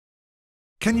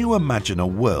Can you imagine a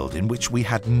world in which we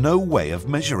had no way of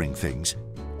measuring things?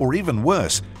 Or even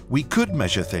worse, we could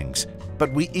measure things,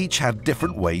 but we each had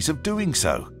different ways of doing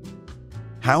so.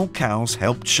 How cows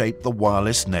helped shape the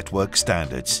wireless network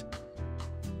standards.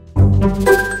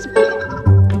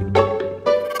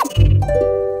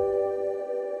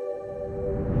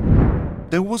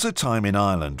 There was a time in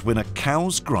Ireland when a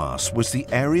cow's grass was the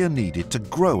area needed to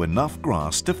grow enough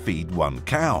grass to feed one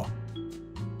cow.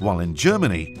 While in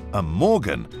Germany, a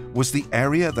morgen was the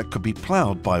area that could be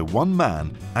ploughed by one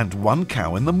man and one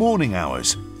cow in the morning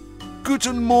hours.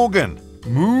 Guten Morgen!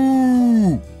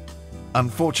 Moo!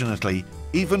 Unfortunately,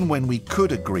 even when we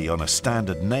could agree on a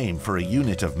standard name for a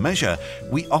unit of measure,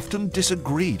 we often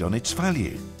disagreed on its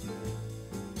value.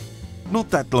 Not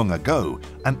that long ago,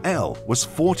 an ell was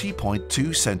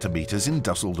 40.2 centimeters in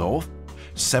Dusseldorf,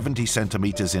 70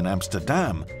 centimeters in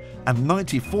Amsterdam, and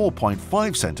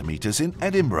 94.5 centimeters in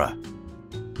Edinburgh.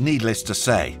 Needless to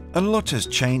say, a lot has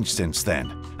changed since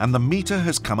then, and the meter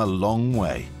has come a long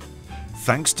way.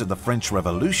 Thanks to the French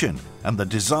Revolution and the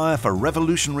desire for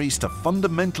revolutionaries to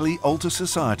fundamentally alter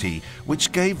society,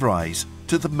 which gave rise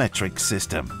to the metric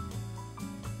system.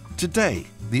 Today,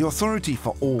 the authority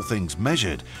for all things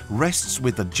measured rests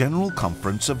with the General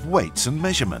Conference of Weights and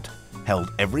Measurement,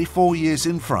 held every 4 years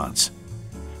in France.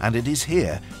 And it is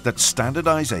here that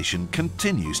standardization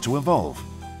continues to evolve.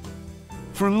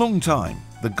 For a long time,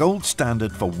 the gold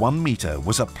standard for 1 meter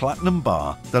was a platinum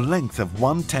bar the length of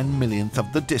 1/10,000,000th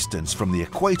of the distance from the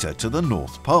equator to the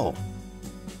North Pole.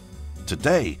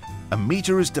 Today, a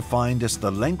meter is defined as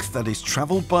the length that is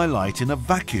traveled by light in a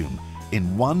vacuum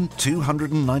in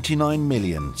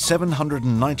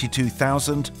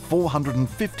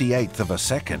 1/299,792,458th of a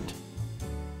second.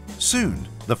 Soon,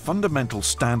 the fundamental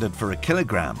standard for a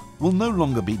kilogram will no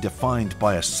longer be defined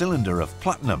by a cylinder of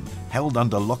platinum held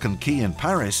under lock and key in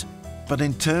Paris, but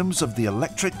in terms of the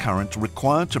electric current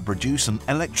required to produce an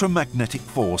electromagnetic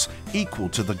force equal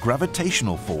to the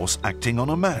gravitational force acting on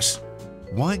a mass.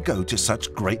 Why go to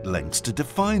such great lengths to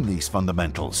define these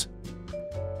fundamentals?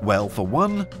 Well, for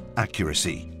one,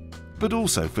 accuracy, but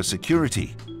also for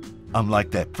security.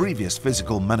 Unlike their previous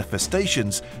physical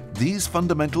manifestations, these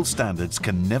fundamental standards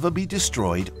can never be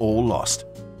destroyed or lost.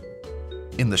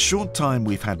 In the short time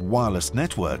we've had wireless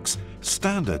networks,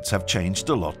 standards have changed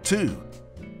a lot too.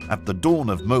 At the dawn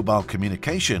of mobile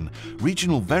communication,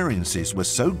 regional variances were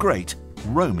so great,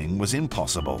 roaming was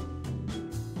impossible.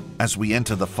 As we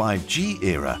enter the 5G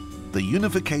era, the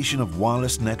unification of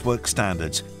wireless network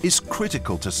standards is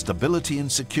critical to stability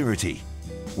and security,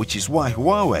 which is why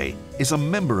Huawei is a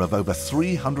member of over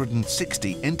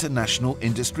 360 international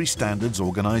industry standards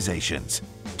organizations,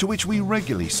 to which we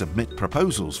regularly submit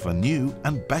proposals for new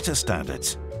and better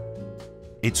standards.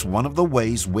 It's one of the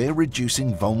ways we're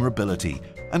reducing vulnerability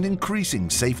and increasing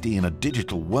safety in a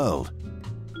digital world.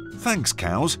 Thanks,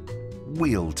 cows.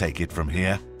 We'll take it from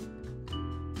here.